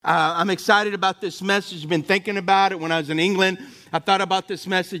I'm excited about this message. I've been thinking about it when I was in England. I thought about this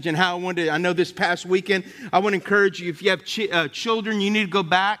message and how I know this past weekend, I want to encourage you, if you have children, you need to go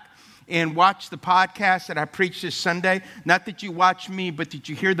back and watch the podcast that I preached this Sunday. Not that you watch me, but that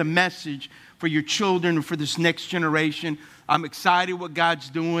you hear the message for your children and for this next generation. I'm excited what God's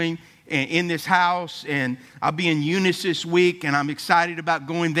doing in this house, and I'll be in Eunice this week, and I'm excited about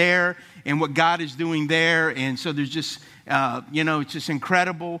going there and what God is doing there. And so there's just, it's just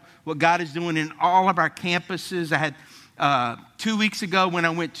incredible what God is doing in all of our campuses. I had 2 weeks ago when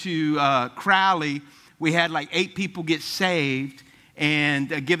I went to Crowley, we had like 8 people get saved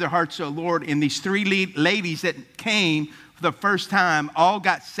and give their hearts to the Lord. And these 3 ladies that came for the first time all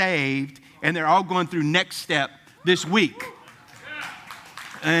got saved, and they're all going through Next Step this week.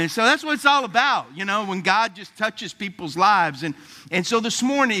 And so that's what it's all about, when God just touches people's lives. And so this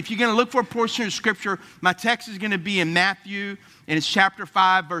morning, if you're going to look for a portion of Scripture, my text is going to be in Matthew, and it's chapter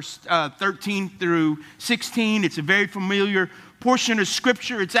 5, verse 13 through 16. It's a very familiar portion of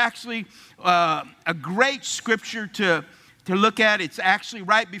Scripture. It's actually a great Scripture to look at. It's actually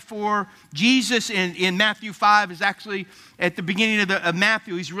right before Jesus in Matthew 5 is actually at the beginning of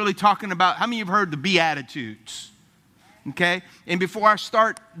Matthew. He's really talking about, how many of you have heard the Beatitudes? Okay, and before I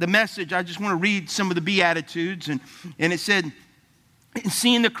start the message, I just want to read some of the Beatitudes. And it said, and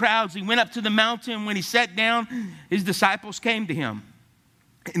seeing the crowds, he went up to the mountain. When he sat down, his disciples came to him,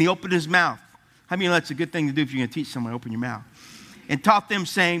 and he opened his mouth. How many know that's a good thing to do if you're going to teach someone? Open your mouth. And taught them,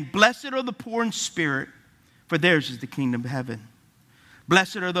 saying, blessed are the poor in spirit, for theirs is the kingdom of heaven.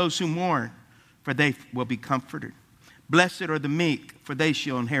 Blessed are those who mourn, for they will be comforted. Blessed are the meek, for they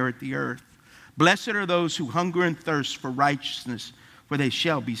shall inherit the earth. Blessed are those who hunger and thirst for righteousness, for they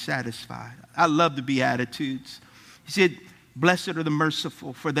shall be satisfied. I love the Beatitudes. He said, blessed are the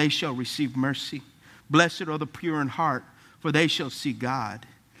merciful, for they shall receive mercy. Blessed are the pure in heart, for they shall see God.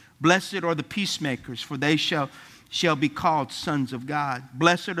 Blessed are the peacemakers, for they shall be called sons of God.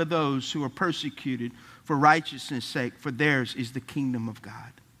 Blessed are those who are persecuted for righteousness' sake, for theirs is the kingdom of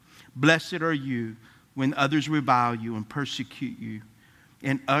God. Blessed are you when others revile you and persecute you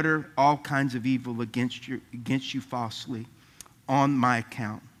and utter all kinds of evil against you falsely on my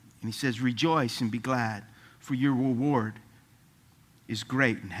account. And he says, rejoice and be glad, for your reward is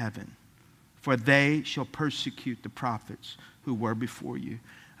great in heaven. For they shall persecute the prophets who were before you.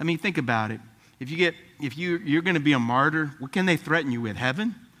 I mean, think about it. If you're going to be a martyr, what can they threaten you with?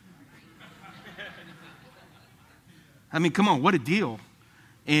 Heaven? I mean, come on, what a deal.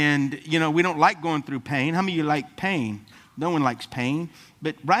 And, we don't like going through pain. How many of you like pain? No one likes pain.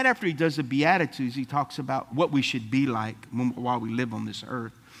 But right after he does the Beatitudes, he talks about what we should be like while we live on this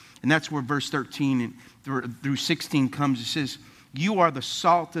earth. And that's where verse 13 and through 16 comes. It says, you are the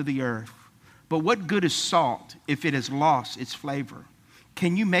salt of the earth. But what good is salt if it has lost its flavor?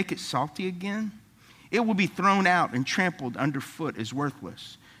 Can you make it salty again? It will be thrown out and trampled underfoot as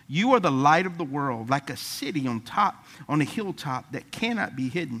worthless. You are the light of the world, like a city on a hilltop that cannot be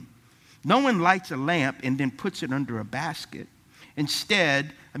hidden. No one lights a lamp and then puts it under a basket. Instead,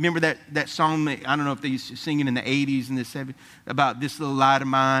 I remember that song, I don't know if they used to sing it in the 80s and the 70s, about this little light of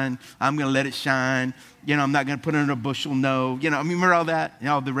mine, I'm going to let it shine. I'm not going to put it under a bushel, no. Remember all that? And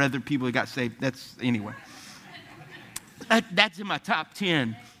all the other people that got saved. Anyway. That's in my top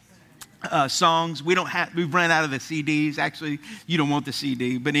 10 songs. We've run out of the CDs. Actually, you don't want the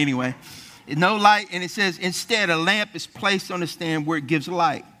CD, but anyway. No light, and it says, instead, a lamp is placed on a stand where it gives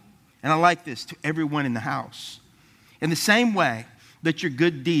light. And I like this, to everyone in the house. In the same way that your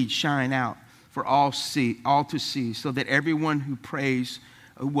good deeds shine out for all to see, so that everyone who prays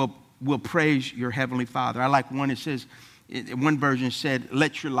will praise your heavenly Father. I like one, it says, one version said,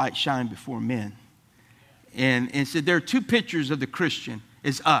 let your light shine before men. And it said there are 2 pictures of the Christian,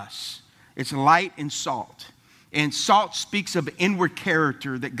 is us. It's light and salt. And salt speaks of inward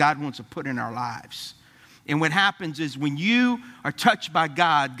character that God wants to put in our lives. And what happens is when you are touched by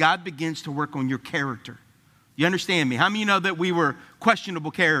God, God begins to work on your character. You understand me? How many of you know that we were questionable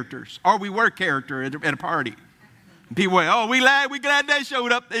characters? Or we were character at a party? And people went, oh, we glad they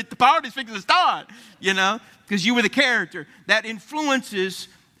showed up. The party's fixing to start, because you were the character. That influences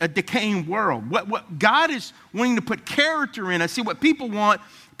a decaying world. What God is wanting to put character in. I see what people want.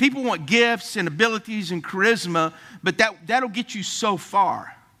 People want gifts and abilities and charisma, but that'll get you so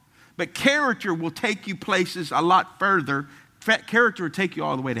far. But character will take you places a lot further. Character will take you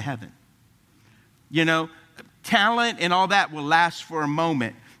all the way to heaven. Talent and all that will last for a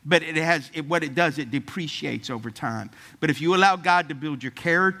moment, but what it does, it depreciates over time. But if you allow God to build your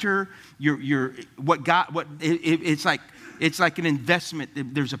character, it's like an investment.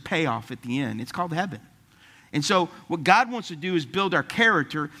 There's a payoff at the end. It's called heaven. And so what God wants to do is build our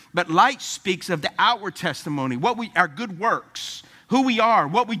character, but light speaks of the outward testimony, our good works, who we are,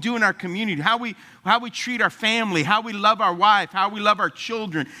 what we do in our community, how we treat our family, how we love our wife, how we love our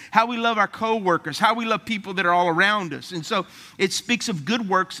children, how we love our co-workers, how we love people that are all around us. And so it speaks of good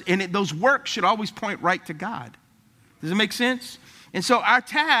works, and those works should always point right to God. Does it make sense? And so our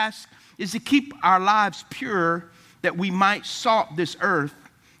task is to keep our lives pure that we might salt this earth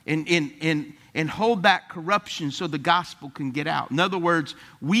and hold back corruption so the gospel can get out. In other words,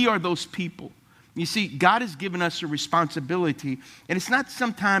 we are those people. You see, God has given us a responsibility, and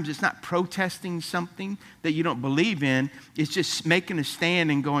sometimes it's not protesting something that you don't believe in. It's just making a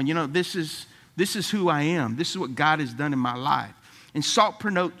stand and going, this is who I am. This is what God has done in my life. And salt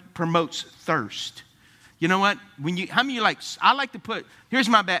promotes thirst. You know what? How many of you I like to put, here's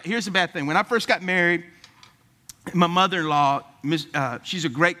a bad thing. When I first got married, my mother-in-law, she's a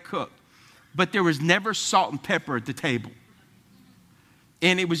great cook, but there was never salt and pepper at the table.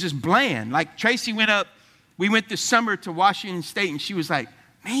 And it was just bland. Like Tracy we went this summer to Washington State, and she was like,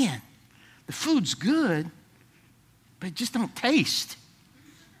 man, the food's good, but it just don't taste.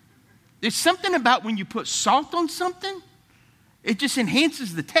 There's something about when you put salt on something, it just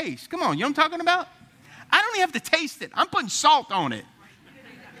enhances the taste. Come on, you know what I'm talking about? I don't even have to taste it. I'm putting salt on it.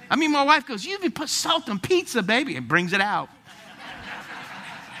 I mean, my wife goes, you even put salt on pizza, baby, and brings it out.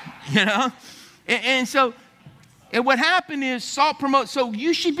 And what happened is salt promotes. So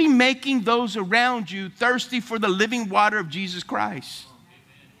you should be making those around you thirsty for the living water of Jesus Christ.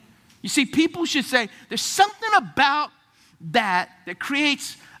 You see, people should say, there's something about that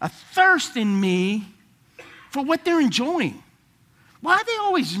creates a thirst in me for what they're enjoying. Why are they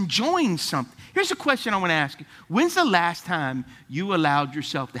always enjoying something? Here's a question I want to ask you. When's the last time you allowed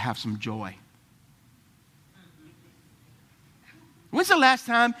yourself to have some joy? When's the last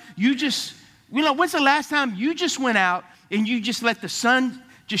time when's the last time you just went out and you just let the sun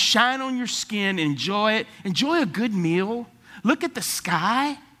just shine on your skin, enjoy it, enjoy a good meal, look at the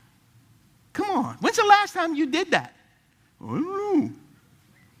sky? Come on. When's the last time you did that? I don't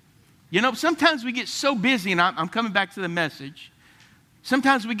know. Sometimes we get so busy, and I'm coming back to the message.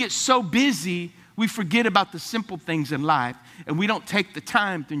 Sometimes we get so busy, we forget about the simple things in life, and we don't take the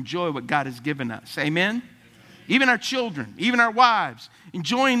time to enjoy what God has given us. Amen? Even our children, even our wives,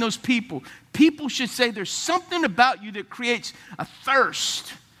 enjoying those people. People should say there's something about you that creates a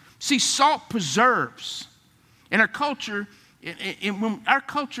thirst. See, salt preserves. And our culture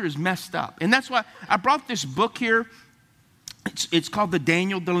is messed up. And that's why I brought this book here. It's called The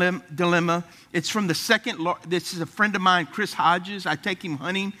Daniel Dilemma. It's from this is a friend of mine, Chris Hodges. I take him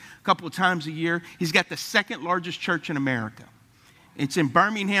hunting a couple of times a year. He's got the second largest church in America. It's in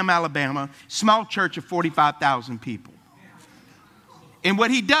Birmingham, Alabama, small church of 45,000 people. And what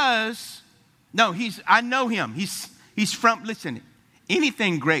he does, I know him. He's from, listen,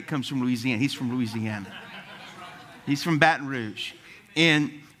 anything great comes from Louisiana. He's from Louisiana. He's from Baton Rouge.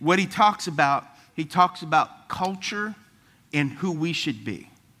 And what he talks about culture and who we should be.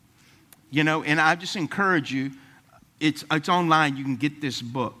 And I just encourage you, it's online, you can get this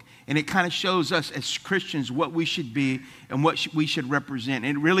book. And it kind of shows us as Christians what we should be and what we should represent.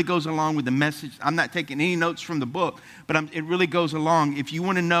 And it really goes along with the message. I'm not taking any notes from the book, but it really goes along. If you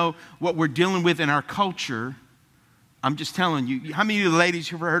want to know what we're dealing with in our culture, I'm just telling you. How many of the ladies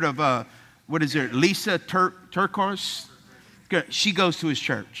have heard of, Lisa Turkos? She goes to his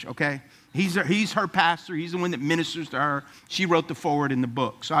church, okay? He's her pastor. He's the one that ministers to her. She wrote the foreword in the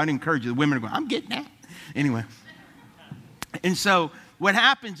book. So I'd encourage you. The women are going, I'm getting that. Anyway. And so what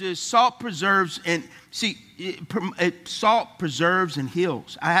happens is salt preserves salt preserves and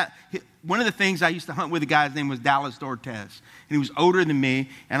heals. One of the things I used to hunt with, a guy's name was Dallas Dortez. And he was older than me,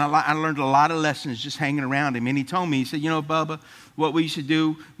 and I learned a lot of lessons just hanging around him. And he told me, he said, Bubba, what we used to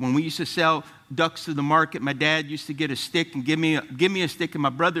do when we used to sell ducks to the market, my dad used to get a stick and give me a stick and my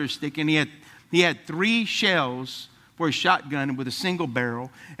brother a stick, and he had 3 shells for a shotgun with a single barrel.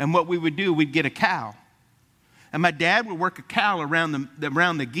 And what we would do, we'd get a cow. And my dad would work a cow around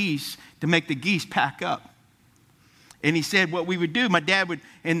the geese to make the geese pack up. And he said what we would do, my dad would,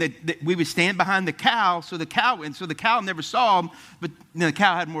 we would stand behind the cow, so the cow never saw him, but the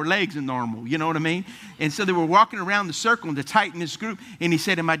cow had more legs than normal, you know what I mean? And so they were walking around the circle to tighten this group, and he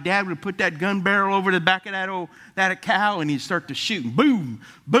said, and my dad would put that gun barrel over the back of that cow, and he'd start to shoot, boom,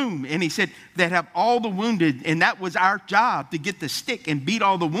 boom. And he said they'd have all the wounded, and that was our job, to get the stick and beat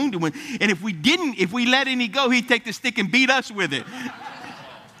all the wounded ones. And if we let any go, he'd take the stick and beat us with it.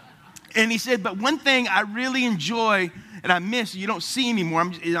 And he said, but one thing I really enjoy and I miss, you don't see anymore,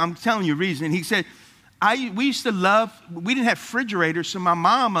 I'm telling you a reason. He said, we used to love, we didn't have refrigerators, so my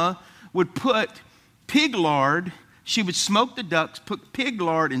mama would put pig lard. She would smoke the ducks, put pig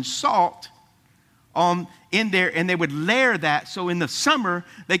lard and salt in there, and they would layer that. So in the summer,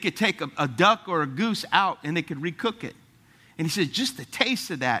 they could take a duck or a goose out and they could recook it. And he said, just the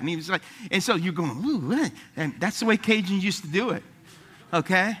taste of that. And he was like, and so you're going, ooh, and that's the way Cajuns used to do it.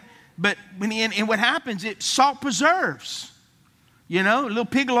 Okay? But and what happens, salt preserves. You know, a little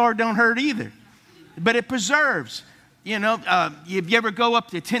pig lard don't hurt either. But it preserves. You know, if you ever go up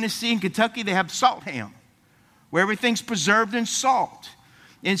to Tennessee and Kentucky, they have salt ham, where everything's preserved in salt.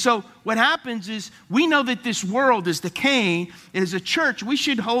 And so what happens is we know that this world is decaying. And as a church, we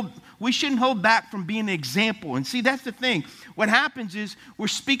shouldn't hold back from being an example. And see, that's the thing. What happens is we're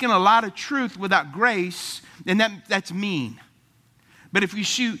speaking a lot of truth without grace, and that's mean. But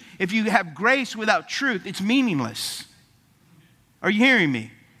if you have grace without truth, it's meaningless. Are you hearing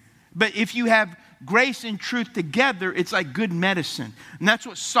me? But if you have grace and truth together, it's like good medicine. And that's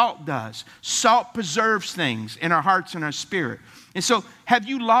what salt does. Salt preserves things in our hearts and our spirit. And so, have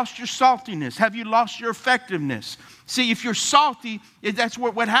you lost your saltiness? Have you lost your effectiveness? See, if you're salty, that's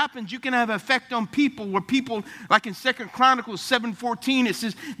what happens. You can have an effect on people where people, like in 2 Chronicles 7:14, it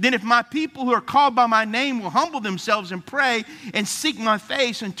says, then if my people who are called by my name will humble themselves and pray and seek my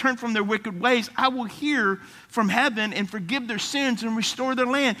face and turn from their wicked ways, I will hear from heaven and forgive their sins and restore their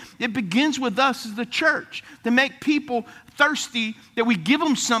land. It begins with us as the church to make people thirsty, that we give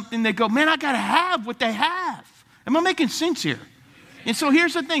them something. They go, man, I got to have what they have. Am I making sense here? And so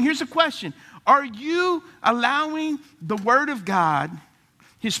here's the thing. Here's the question. Are you allowing the Word of God,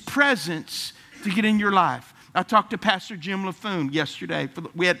 His presence, to get in your life? I talked to Pastor Jim LaFoon yesterday.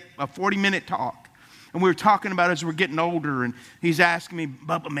 We had a 40-minute talk. And we were talking about as we're getting older. And he's asking me,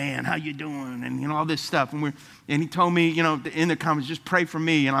 Bubba, man, how you doing? And, all this stuff. And he told me, in the comments, just pray for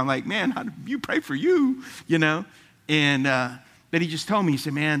me. And I'm like, man, how do you pray for you? And but he just told me, he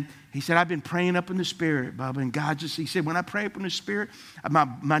said, man, I've been praying up in the Spirit, Bubba. And God he said, when I pray up in the Spirit,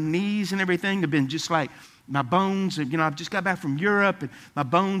 my knees and everything have been just like my bones. I've just got back from Europe, and my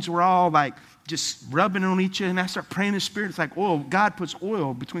bones were all like just rubbing on each other. And I start praying in the Spirit. It's like oil. God puts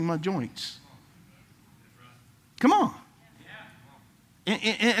oil between my joints. Come on.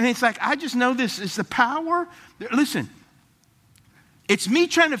 And it's like, I just know this is the power. Listen, it's me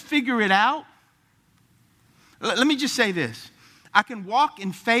trying to figure it out. Let me just say this. I can walk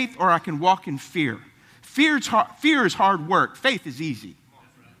in faith or I can walk in fear. Fear is hard work. Faith is easy.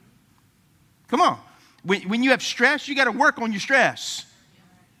 Come on. When you have stress, you got to work on your stress.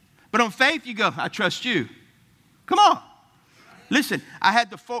 But on faith, you go, I trust you. Come on. Listen,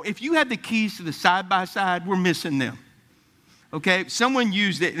 if you had the keys to the side-by-side, we're missing them. Okay? Someone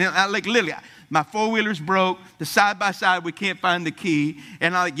used it. Like literally, my four-wheeler's broke. The side-by-side, we can't find the key.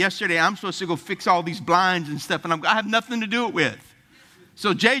 And yesterday, I'm supposed to go fix all these blinds and stuff, and I have nothing to do it with.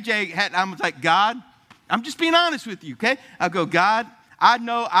 So I was like, God, I'm just being honest with you, okay? I go, God, I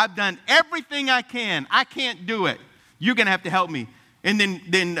know I've done everything I can. I can't do it. You're going to have to help me. And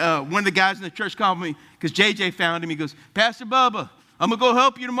then one of the guys in the church called me because JJ found him. He goes, Pastor Bubba, I'm going to go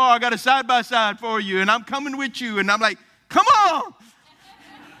help you tomorrow. I got a side-by-side for you, and I'm coming with you. And I'm like, come on.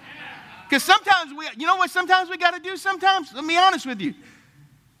 Because sometimes sometimes we got to do sometimes? Let me be honest with you.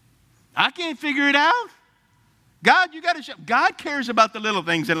 I can't figure it out. God, you got to show. God cares about the little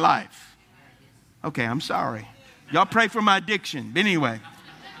things in life. Okay, I'm sorry. Y'all pray for my addiction. But anyway.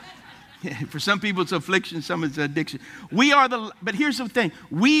 For some people, it's affliction. Some it's addiction. But here's the thing.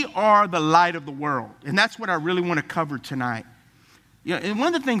 We are the light of the world. And that's what I really want to cover tonight. And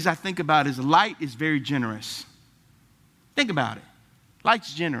one of the things I think about is light is very generous. Think about it.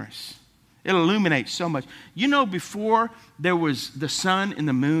 Light's generous. It illuminates so much. Before there was the sun and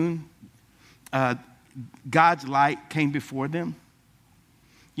the moon, God's light came before them.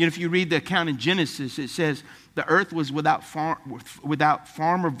 If you read the account in Genesis, it says the earth was without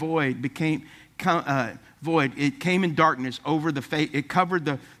form or void, became void. It came in darkness over the face. It covered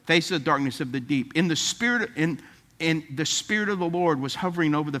the face of the darkness of the deep. In the spirit of the Lord was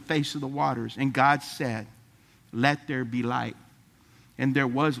hovering over the face of the waters. And God said, "Let there be light." And there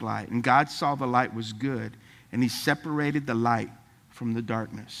was light. And God saw the light was good. And He separated the light from the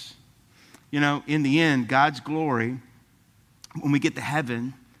darkness. In the end, God's glory, when we get to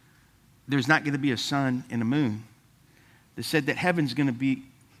heaven, there's not going to be a sun and a moon. They said that heaven's going to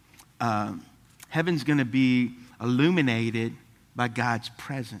be illuminated by God's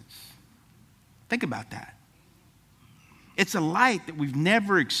presence. Think about that. It's a light that we've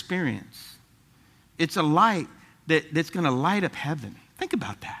never experienced. It's a light that's going to light up heaven. Think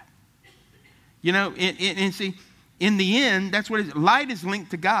about that. And see, in the end, that's what it is. Light is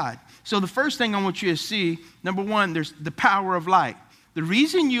linked to God. So the first thing I want you to see, number one, there's the power of light. The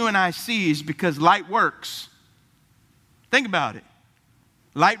reason you and I see is because light works. Think about it.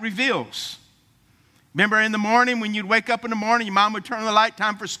 Light reveals. Remember in the morning when you'd wake up in the morning, your mom would turn on the light,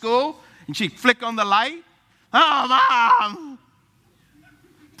 time for school, and she'd flick on the light? Oh, Mom,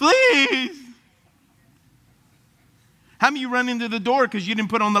 please. How many of you run into the door because you didn't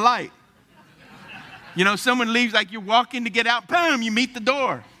put on the light? You know, someone leaves like you're walking to get out, boom, you meet the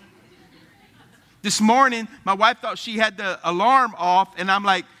door. This morning, my wife thought she had the alarm off, and I'm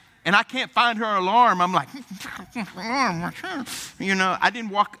like, and I can't find her alarm. I'm like, you know, I didn't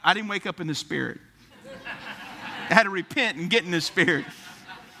wake up in the Spirit. I had to repent and get in the Spirit.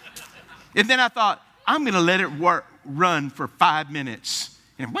 And then I thought, I'm going to let it run for 5 minutes.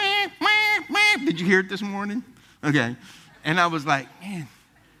 And did you hear it this morning? Okay. And I was like, man,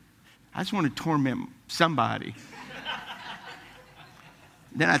 I just want to torment somebody.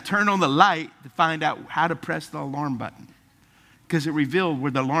 Then I turned on the light to find out how to press the alarm button, because it revealed where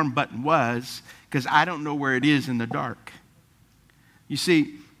the alarm button was, because I don't know where it is in the dark. You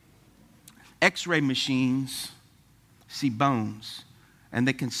see, X-ray machines see bones, and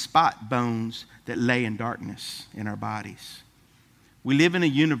they can spot bones that lay in darkness in our bodies. We live in a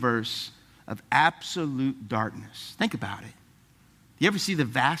universe of absolute darkness. Think about it. You ever see the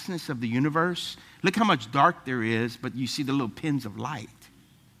vastness of the universe? Look how much dark there is, but you see the little pins of light.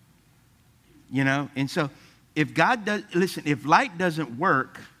 You know, and so if if light doesn't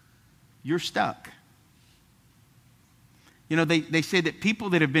work, you're stuck. You know, they say that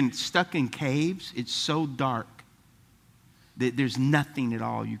people that have been stuck in caves, it's so dark that there's nothing at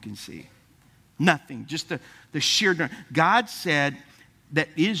all you can see. Nothing, just the sheer dark. God said that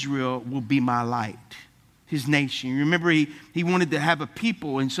Israel will be my light, his nation. You remember he wanted to have a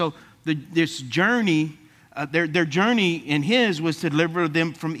people, and so this journey, their journey in his was to deliver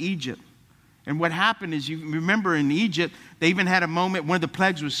them from Egypt. And what happened is, you remember in Egypt, they even had a moment, one of the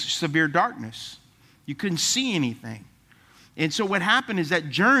plagues was severe darkness. You couldn't see anything. And so what happened is that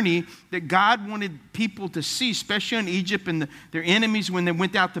journey that God wanted people to see, especially in Egypt and their enemies when they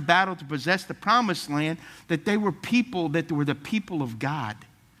went out to battle to possess the promised land, that they were people that were the people of God.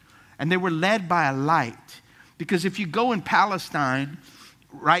 And they were led by a light. Because if you go in Palestine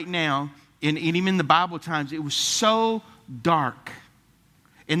right now, and even in the Bible times, it was so dark.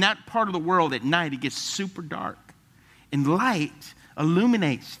 In that part of the world at night, it gets super dark. And light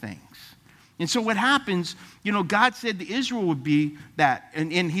illuminates things. And so what happens, you know, God said that Israel would be that.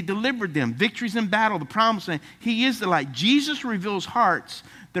 And he delivered them. Victories in battle, the promised land. He is the light. Jesus reveals hearts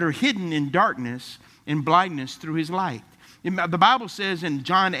that are hidden in darkness and blindness through his light. The Bible says in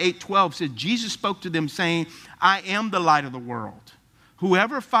John 8:12, says, Jesus spoke to them saying, I am the light of the world.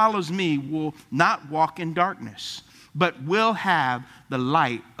 Whoever follows me will not walk in darkness, but will have the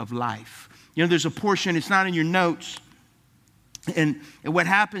light of life. You know, there's a portion, it's not in your notes. And what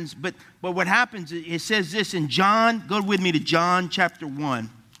happens, but what happens, it says this in John, go with me to John chapter 1.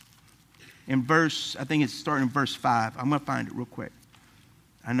 In verse, I think it's starting in verse 5. I'm going to find it real quick.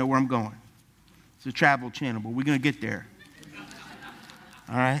 I know where I'm going. It's a travel channel, but we're going to get there.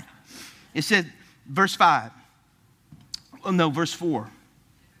 All right? It said, verse 5. Oh, no, verse 4.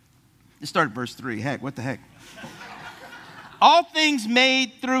 It started verse 3. Heck, what the heck? All things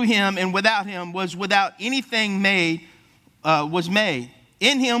made through him, and without him was without anything made, was made.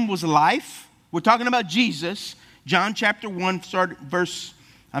 In him was life. We're talking about Jesus. John chapter 1,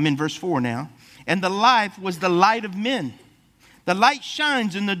 I'm in verse 4 now. And the life was the light of men. The light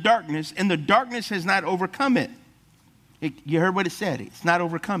shines in the darkness, and the darkness has not overcome it. You heard what it said. It's not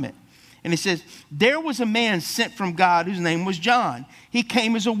overcome it. And it says, there was a man sent from God whose name was John. He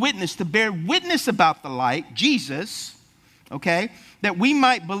came as a witness to bear witness about the light, Jesus, okay, that we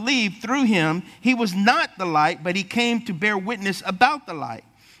might believe through him. He was not the light, but he came to bear witness about the light.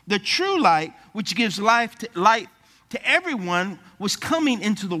 The true light, which gives light to everyone, was coming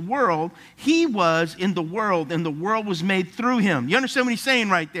into the world. He was in the world, and the world was made through him. You understand what he's saying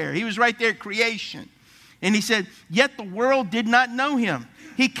right there? He was right there at creation. And he said, yet the world did not know him.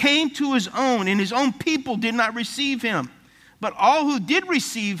 He came to his own, and his own people did not receive him. But all who did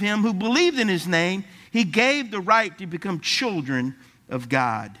receive him, who believed in his name, he gave the right to become children of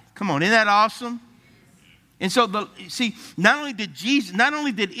God. Come on, isn't that awesome? And so, not only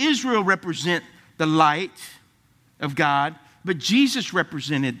did Israel represent the light of God, but Jesus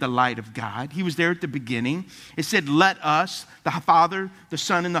represented the light of God. He was there at the beginning. It said, let us, the Father, the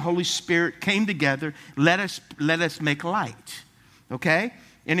Son, and the Holy Spirit came together. Let us make light. Okay?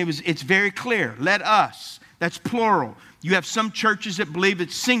 And it's very clear. Let us. That's plural. You have some churches that believe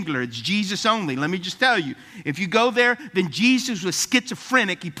it's singular. It's Jesus only. Let me just tell you. If you go there, then Jesus was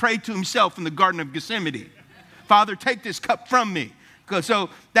schizophrenic. He prayed to himself in the Garden of Gethsemane. Father, take this cup from me. So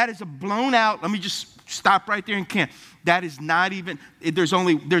that is a blown out, let me just stop right there and camp. That is not even, there's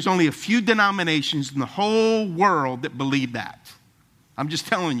only a few denominations in the whole world that believe that. I'm just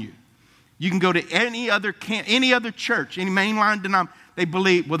telling you. You can go to any other church, any mainline denomination. They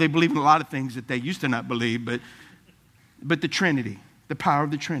believe in a lot of things that they used to not believe, but the Trinity, the power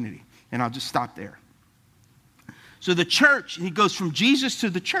of the Trinity. And I'll just stop there. So the church, he goes from Jesus to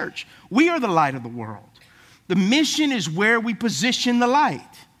the church. We are the light of the world. The mission is where we position the light.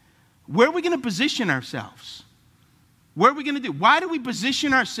 Where are we going to position ourselves? Where are we going to do? Why do we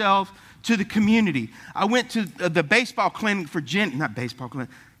position ourselves to the community? I went to the baseball clinic for not baseball clinic,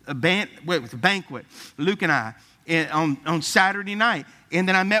 a banquet, Luke and I, on Saturday night. And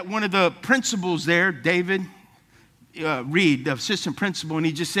then I met one of the principals there, David Reed, the assistant principal, and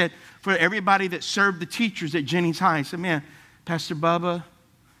he just said, for everybody that served the teachers at Jennings High, he said, man, Pastor Bubba,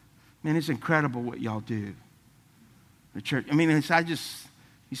 man, it's incredible what y'all do. The church, I mean, he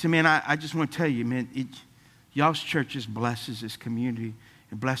said, man, I just want to tell you, man, y'all's church just blesses this community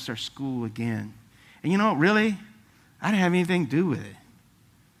and blessed our school again. And you know, really, I didn't have anything to do with it.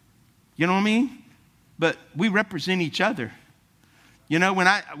 You know what I mean? But we represent each other. You know,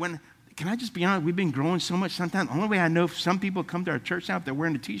 can I just be honest? We've been growing so much sometimes. The only way I know if some people come to our church now, if they're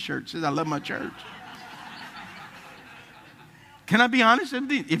wearing a t-shirt that says, I love my church. Can I be honest?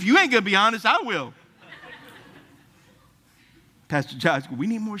 If you ain't going to be honest, I will. Pastor Josh, we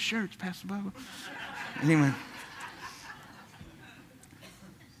need more shirts, Pastor Bubba. Anyway.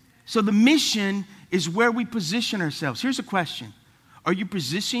 So the mission is where we position ourselves. Here's a question. Are you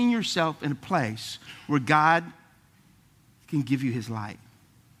positioning yourself in a place where God can give you his light?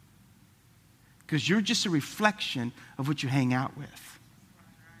 Because you're just a reflection of what you hang out with.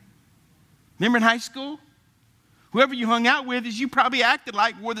 Remember in high school? Whoever you hung out with, you probably acted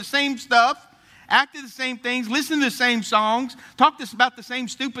like, wore the same stuff, acted the same things, listened to the same songs, talked about the same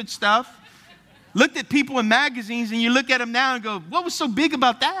stupid stuff, looked at people in magazines, and you look at them now and go, what was so big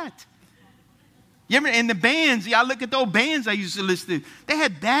about that? You ever, in the bands, I look at the old bands I used to listen to. They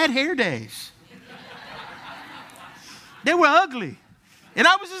had bad hair days. They were ugly. And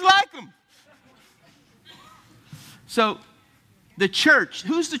I was just like them. So the church,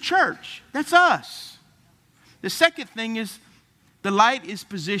 who's the church? That's us. The second thing is the light is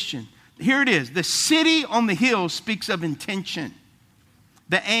positioned. Here it is. The city on the hill speaks of intention,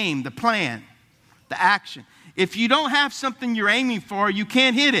 the aim, the plan, the action. If you don't have something you're aiming for, you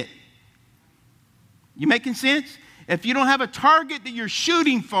can't hit it. You making sense? If you don't have a target that you're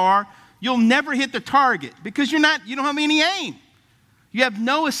shooting for, you'll never hit the target because you don't have any aim. You have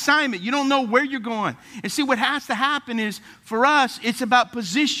no assignment. You don't know where you're going. And see, what has to happen is, for us, it's about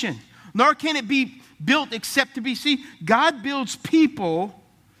position. Nor can it be built except to be seen. God builds people.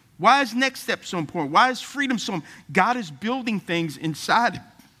 Why is next step so important? Why is freedom so important? God is building things inside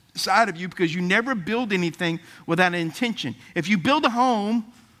of you because you never build anything without an intention. If you build a home,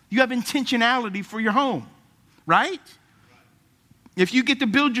 you have intentionality for your home, right? If you get to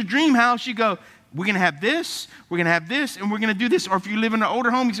build your dream house, you go, we're going to have this, we're going to have this, and we're going to do this. Or if you live in an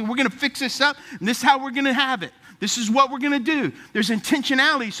older home, you say, we're going to fix this up, and this is how we're going to have it. This is what we're going to do. There's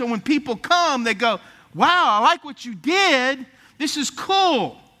intentionality. So when people come, they go, wow, I like what you did. This is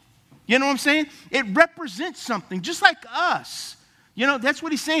cool. You know what I'm saying? It represents something, just like us. You know, that's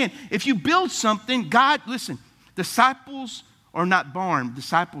what he's saying. If you build something, God, listen, disciples are not born,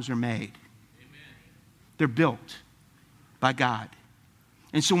 disciples are made. Amen. They're built by God.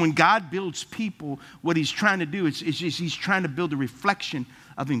 And so when God builds people, what he's trying to do is he's trying to build a reflection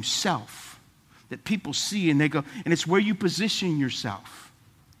of himself that people see and they go, and it's where you position yourself.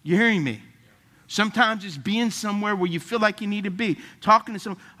 You hearing me? Sometimes it's being somewhere where you feel like you need to be, talking to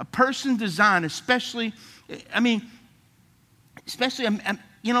someone. A person designed, especially as a man,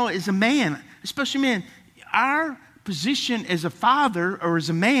 especially men, our position as a father or as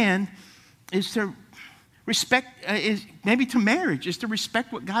a man is to respect, maybe to marriage, is to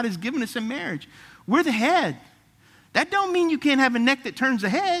respect what God has given us in marriage. We're the head. That don't mean you can't have a neck that turns the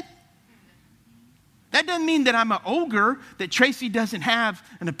head. That doesn't mean that I'm an ogre, that Tracy doesn't have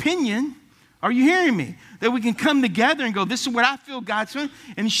an opinion. Are you hearing me? That we can come together and go, this is what I feel God's doing.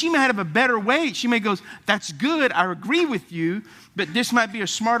 And she may have a better way. She may go, that's good, I agree with you, but this might be a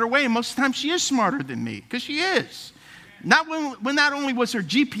smarter way. And most of the time she is smarter than me, because she is. Not when not only was her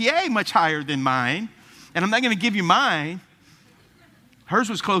GPA much higher than mine, and I'm not going to give you mine. Hers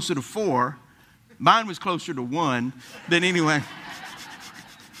was closer to 4. Mine was closer to 1. But anyway.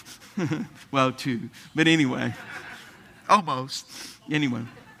 Well, 2. But anyway. Almost. Anyway.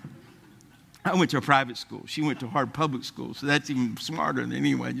 I went to a private school. She went to a hard public school. So that's even smarter than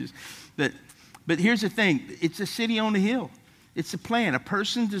anyway. But here's the thing. It's a city on the hill. It's a plan, a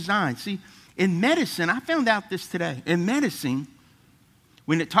person design. See, in medicine, I found out this today. In medicine,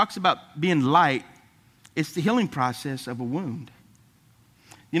 when it talks about being light, it's the healing process of a wound.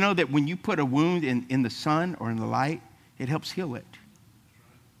 You know that when you put a wound in the sun or in the light, it helps heal it.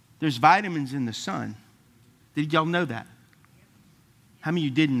 There's vitamins in the sun. Did y'all know that? How many of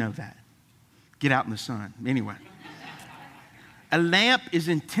you didn't know that? Get out in the sun. Anyway. A lamp is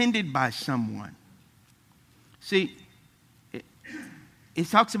intended by someone. See, it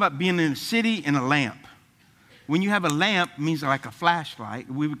talks about being in a city and a lamp. When you have a lamp, it means like a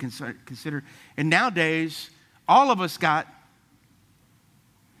flashlight, we would consider. And nowadays, all of us got,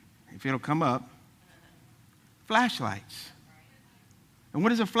 if it'll come up, flashlights. And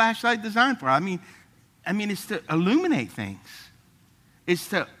what is a flashlight designed for? I mean, it's to illuminate things. It's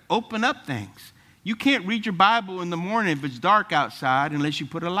to open up things. You can't read your Bible in the morning if it's dark outside unless you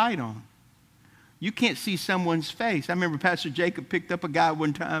put a light on. You can't see someone's face. I remember Pastor Jacob picked up a guy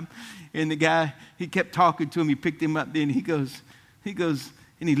one time, and the guy, he kept talking to him. He picked him up, then he goes,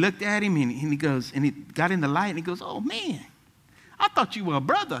 and he looked at him, and he goes, and he got in the light, and he goes, "Oh, man, I thought you were a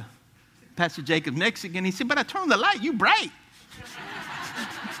brother." Pastor Jacob's Mexican. He said, "But I turned the light, you bright."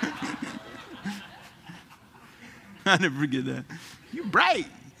 I'll never forget that. You bright.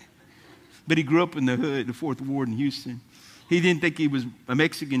 But he grew up in the hood, the 4th Ward in Houston. He didn't think he was a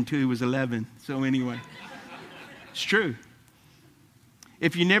Mexican until he was 11. So anyway, it's true.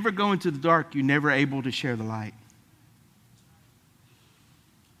 If you never go into the dark, you're never able to share the light.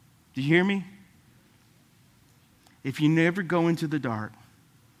 Do you hear me? If you never go into the dark,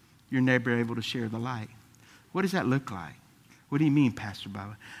 you're never able to share the light. What does that look like? What do you mean, Pastor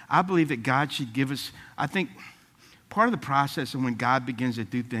Baba? I believe that God should give us, I think part of the process of when God begins to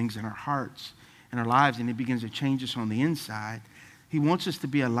do things in our hearts and our lives and he begins to change us on the inside, he wants us to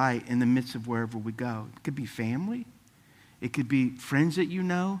be a light in the midst of wherever we go. It could be family. It could be friends that you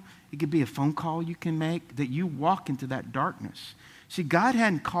know. It could be a phone call you can make that you walk into that darkness. See, God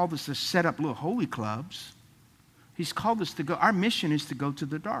hadn't called us to set up little holy clubs. He's called us to go. Our mission is to go to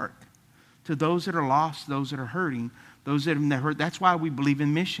the dark, to those that are lost, those that are hurting, those that have never heard. That's why we believe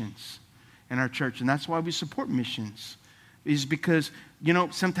in missions in our church, and that's why we support missions, is because, you know,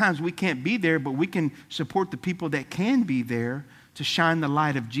 sometimes we can't be there, but we can support the people that can be there to shine the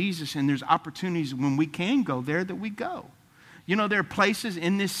light of Jesus, and there's opportunities when we can go there that we go. You know, there are places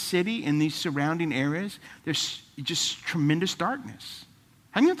in this city, in these surrounding areas, there's just tremendous darkness.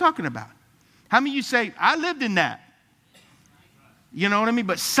 How many are you talking about? How many of you say, I lived in that? You know what I mean?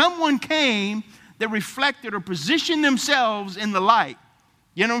 But someone came that reflected or positioned themselves in the light.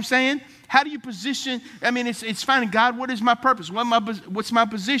 You know what I'm saying? How do you position? I mean, it's finding, God, what is my purpose? What's my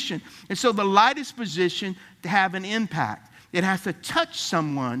position? And so the light is positioned to have an impact. It has to touch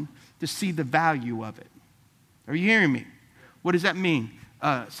someone to see the value of it. Are you hearing me? What does that mean?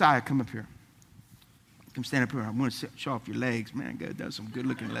 Saya, come up here. Come stand up here. I want to show off your legs. Man, God does some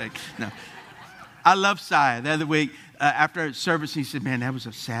good-looking legs. No. I love Saya. The other week, after our service, he said, man, that was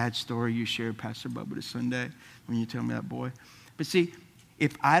a sad story you shared, Pastor Bubba, this Sunday, when you tell me that boy. But see,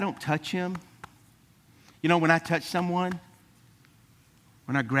 if I don't touch him, you know, when I touch someone,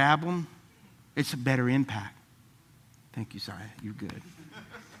 when I grab them, it's a better impact. Thank you, Saya. You're good.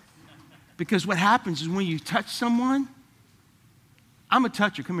 Because what happens is when you touch someone, I'm a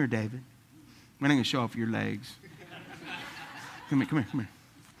toucher. Come here, David. We're not going to show off your legs. Come here.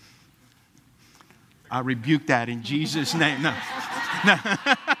 I rebuke that in Jesus' name. No.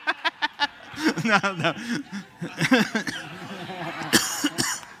 No.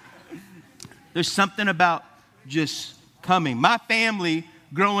 There's something about just coming. My family,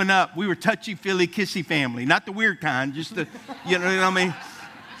 growing up, we were touchy-feely, kissy family. Not the weird kind, just the, you know what I mean?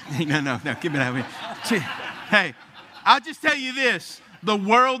 No, give me that. Hey, I'll just tell you this. The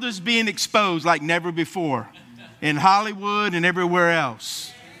world is being exposed like never before in Hollywood and everywhere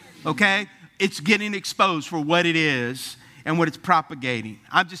else. Okay? It's getting exposed for what it is and what it's propagating.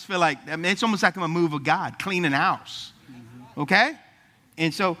 I just feel like, I mean, it's almost like I'm a move of God, cleaning house. Okay?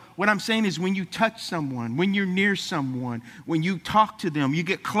 And so what I'm saying is when you touch someone, when you're near someone, when you talk to them, you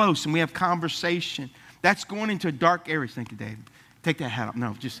get close and we have conversation. That's going into dark areas. Thank you, David. Take that hat off.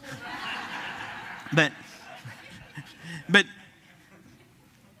 No, just. But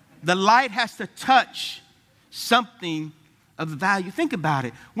the light has to touch something of value. Think about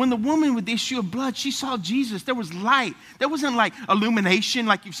it. When the woman with the issue of blood, she saw Jesus, there was light. There wasn't like illumination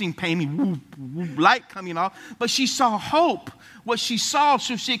like you've seen painting, light coming off, but she saw hope. What she saw,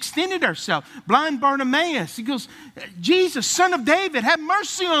 so she extended herself. Blind Bartimaeus, he goes, Jesus, son of David, have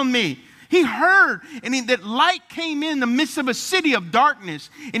mercy on me. He heard, and that light came in the midst of a city of darkness.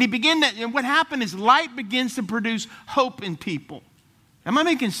 And he began that, and what happened is light begins to produce hope in people. Am I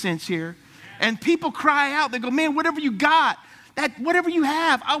making sense here? And people cry out. They go, man, whatever you got, whatever you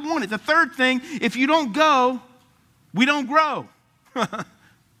have, I want it. The third thing, if you don't go, we don't grow.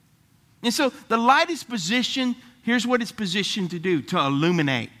 And so the light is positioned, here's what it's positioned to do, to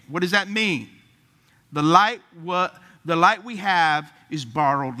illuminate. What does that mean? The light we have is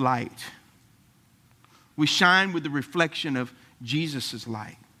borrowed light. We shine with the reflection of Jesus'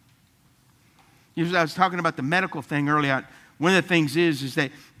 light. I was talking about the medical thing earlier. One of the things is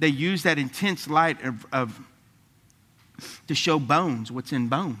that they use that intense light to show bones, what's in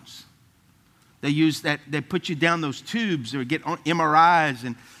bones. They use that, they put you down those tubes or get MRIs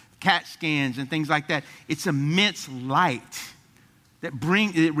and CAT scans and things like that. It's immense light that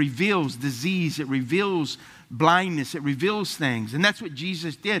it reveals disease, it reveals blindness, it reveals things. And that's what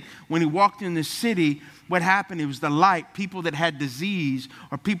Jesus did. When he walked in the city, what happened? It was the light. People that had disease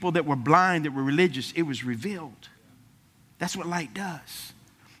or people that were blind, that were religious, it was revealed. That's what light does.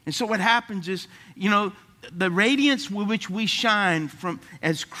 And so what happens is, the radiance with which we shine from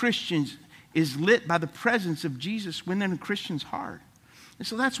as Christians is lit by the presence of Jesus within a Christian's heart. And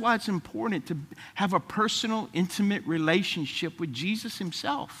so that's why it's important to have a personal, intimate relationship with Jesus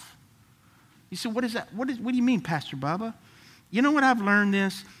himself. You say, what is that? What do you mean, Pastor Bubba? You know what I've learned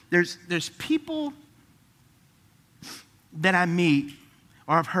this? There's people that I meet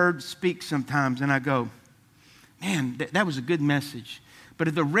or I've heard speak sometimes, and I go, man, that was a good message.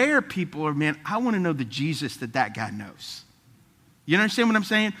 But the rare people are, man, I want to know the Jesus that guy knows. You understand what I'm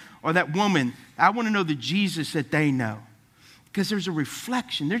saying? Or that woman, I want to know the Jesus that they know. Because there's a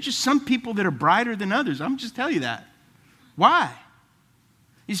reflection. There's just some people that are brighter than others. I'm just telling you that. Why?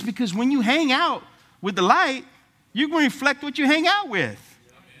 It's because when you hang out with the light, you're going to reflect what you hang out with.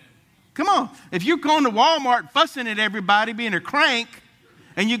 Come on. If you're going to Walmart fussing at everybody, being a crank,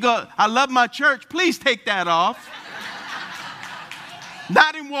 and you go, I love my church, please take that off.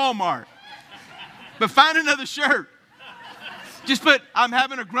 Not in Walmart. But find another shirt. Just put, I'm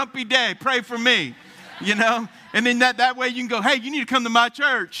having a grumpy day, pray for me, And then that way you can go, hey, you need to come to my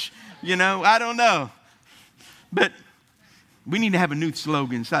church. I don't know. But we need to have a new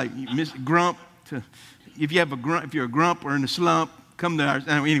slogan. It's like, grump. If you're a grump or in a slump, come to our,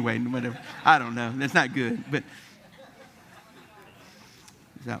 anyway, whatever. I don't know. That's not good. But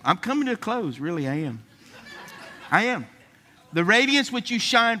so I'm coming to a close. Really, I am. I am. The radiance which you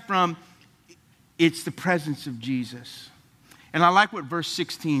shine from, it's the presence of Jesus. And I like what verse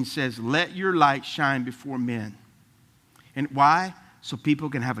 16 says, let your light shine before men. And why? So people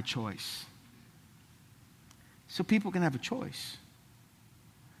can have a choice. So people can have a choice.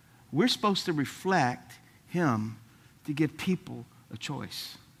 We're supposed to reflect him to give people a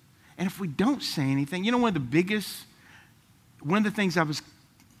choice. And if we don't say anything, one of the things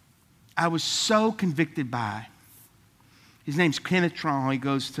I was so convicted by, his name's Kenneth Trahan. He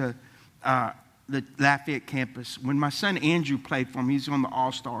goes to the Lafayette campus. When my son Andrew played for him, he's on the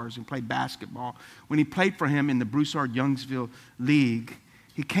All-Stars and played basketball. When he played for him in the Broussard Youngsville League,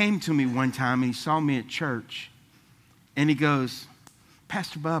 he came to me one time and he saw me at church. And he goes,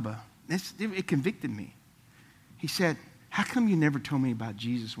 Pastor Bubba, it convicted me. He said, how come you never told me about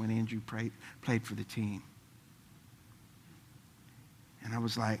Jesus when Andrew played for the team? And I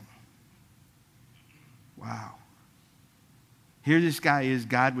was like, wow. Here this guy is,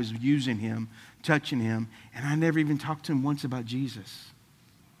 God was using him, touching him, and I never even talked to him once about Jesus.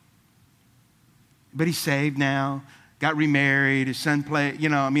 But he's saved now, got remarried, his son played,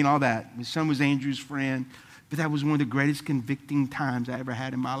 all that. His son was Andrew's friend, but that was one of the greatest convicting times I ever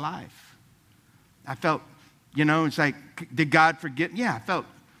had in my life. I felt, it's like, did God forget? Yeah,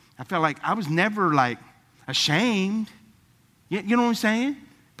 I felt like I was never ashamed. You know what I'm saying?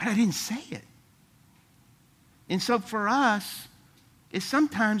 But I didn't say it. And so for us, it's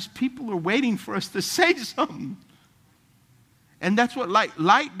sometimes people are waiting for us to say something. And that's what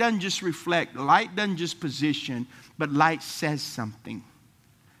light doesn't just reflect, light doesn't just position, but light says something.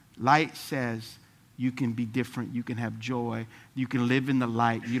 Light says you can be different, you can have joy, you can live in the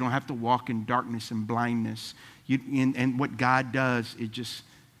light, you don't have to walk in darkness and blindness. And what God does, it just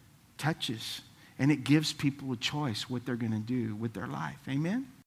touches, and it gives people a choice what they're going to do with their life. Amen?